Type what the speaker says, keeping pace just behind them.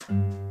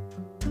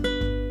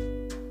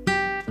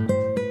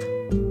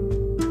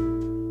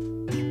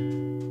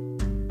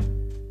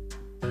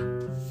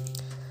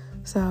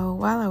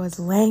while I was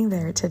laying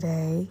there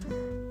today,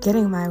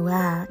 getting my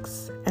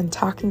wax and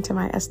talking to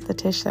my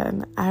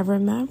esthetician, I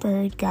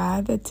remembered,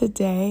 God, that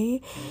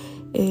today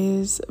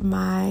is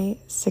my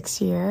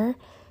 6-year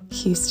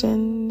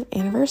Houston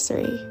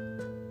anniversary.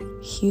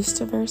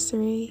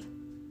 Houston-versary?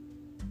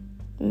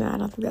 No, I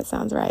don't think that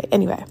sounds right.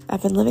 Anyway,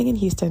 I've been living in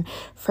Houston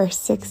for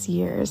 6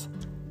 years.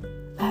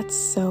 That's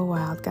so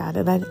wild, God.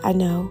 And I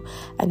know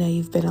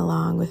you've been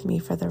along with me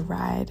for the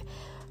ride,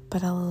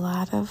 but a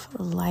lot of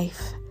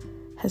life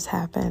has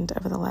happened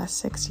over the last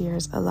 6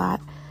 years. A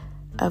lot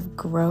of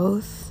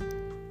growth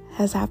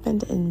has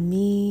happened in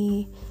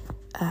me.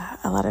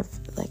 A lot of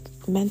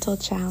mental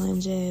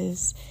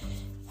challenges,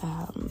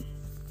 and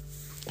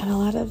a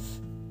lot of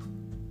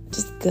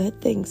just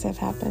good things have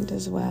happened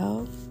as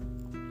well.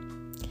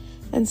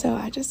 And so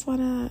I just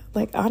want to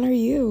honor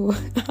you,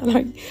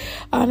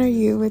 honor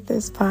you with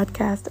this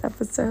podcast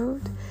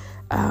episode,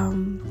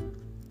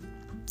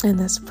 and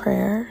this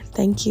prayer.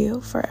 Thank you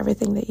for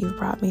everything that you've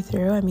brought me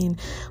through. I mean,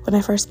 when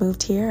I first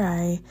moved here,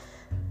 I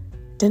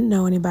didn't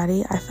know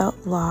anybody. I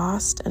felt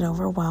lost and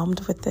overwhelmed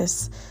with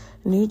this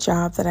new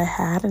job that I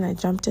had, and I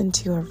jumped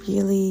into a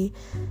really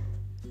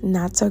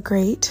not so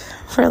great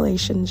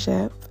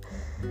relationship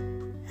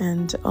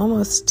and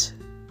almost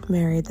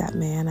married that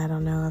man. I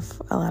don't know if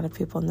a lot of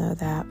people know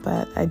that,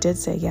 but I did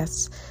say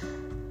yes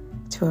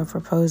to a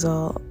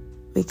proposal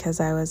because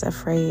I was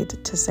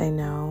afraid to say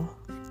no.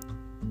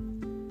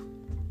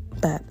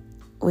 But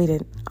we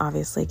didn't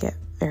obviously get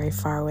very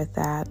far with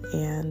that,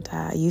 and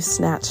you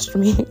snatched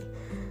me.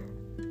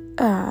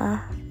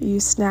 You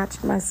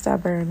snatched my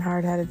stubborn,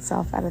 hard-headed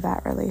self out of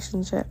that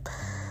relationship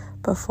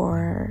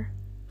before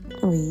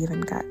we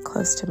even got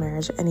close to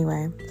marriage.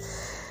 Anyway,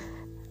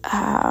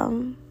 I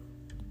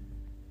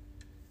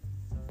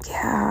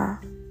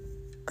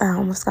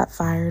almost got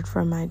fired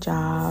from my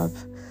job,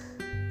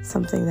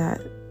 something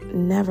that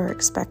never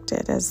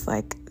expected as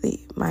my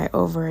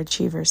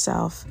overachiever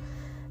self.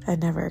 I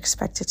never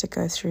expected to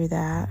go through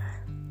that.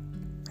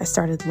 I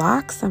started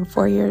locks. I'm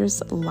 4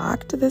 years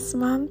locked this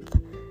month.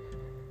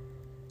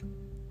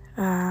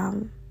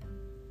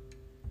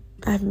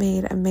 I've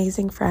made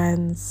amazing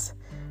friends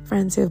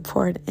who have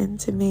poured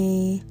into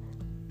me,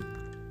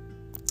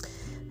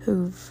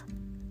 who've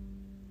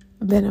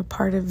been a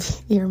part of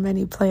your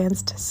many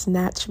plans to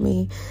snatch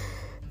me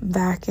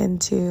back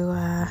into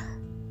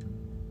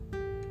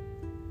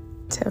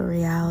to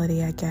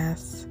reality, I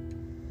guess.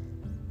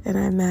 And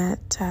I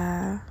met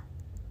the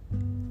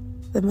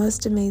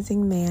most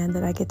amazing man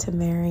that I get to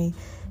marry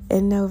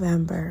in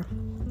November.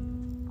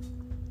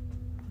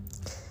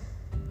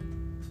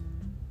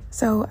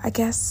 So I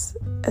guess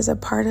as a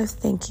part of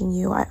thanking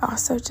you, I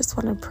also just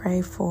want to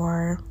pray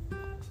for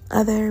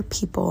other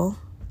people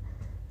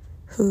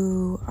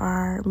who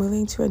are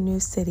moving to a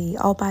new city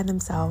all by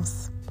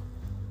themselves,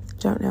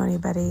 don't know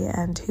anybody,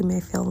 and who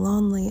may feel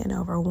lonely and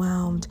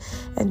overwhelmed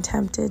and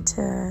tempted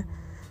to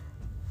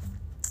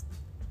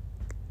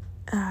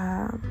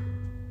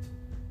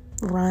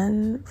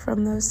run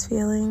from those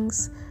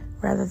feelings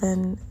rather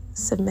than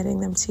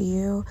submitting them to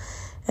you,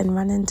 and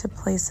run into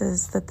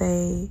places that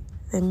they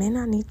may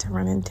not need to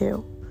run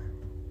into,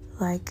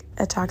 like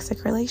a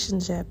toxic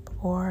relationship,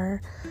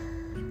 or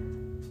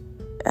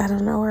I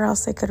don't know where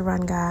else they could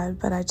run, God,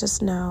 but I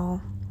just know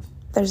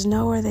there's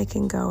nowhere they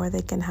can go where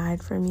they can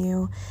hide from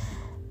you.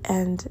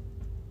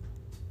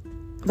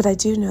 But I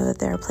do know that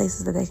there are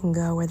places that they can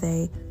go where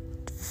they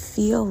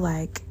feel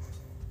like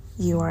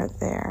you aren't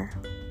there.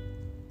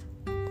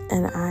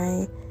 And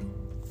I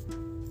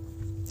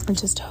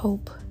just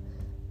hope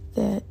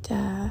that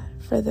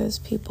for those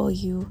people,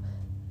 you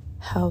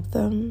help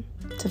them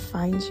to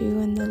find you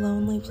in the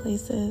lonely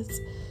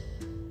places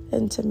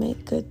and to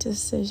make good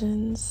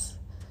decisions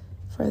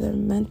for their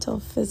mental,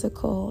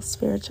 physical,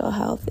 spiritual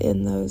health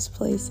in those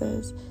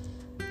places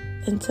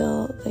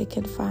until they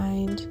can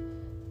find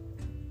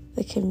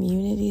the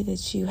community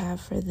that you have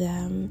for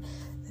them,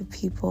 the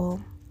people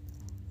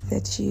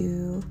that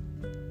you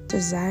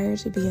desire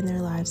to be in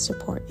their lives to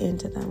pour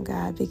into them,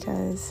 God,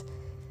 because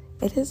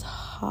it is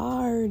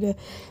hard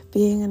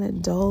being an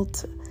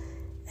adult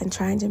and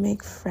trying to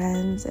make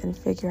friends and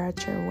figure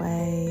out your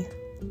way.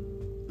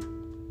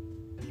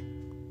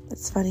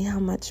 It's funny how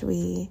much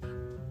we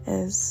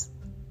as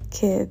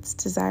kids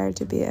desire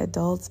to be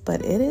adults,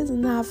 but it is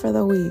not for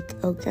the weak,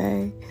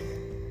 okay?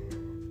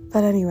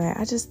 But anyway,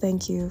 I just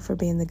thank you for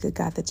being the good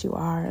God that you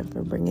are and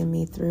for bringing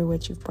me through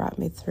what you've brought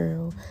me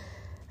through.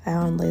 I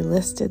only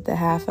listed the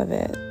half of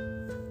it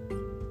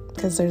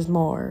because there's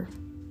more,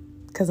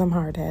 because I'm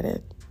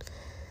hard-headed.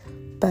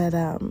 But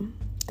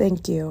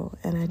thank you,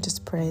 and I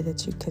just pray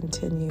that you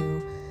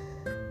continue.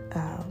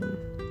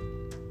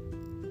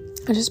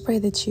 I just pray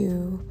that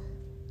you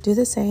do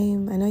the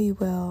same. I know you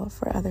will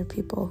for other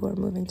people who are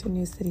moving to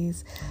new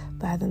cities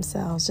by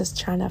themselves, just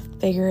trying to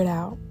figure it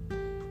out.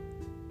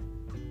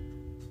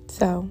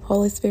 So,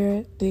 Holy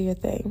Spirit, do your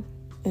thing.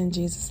 In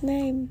Jesus'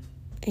 name,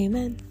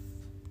 amen.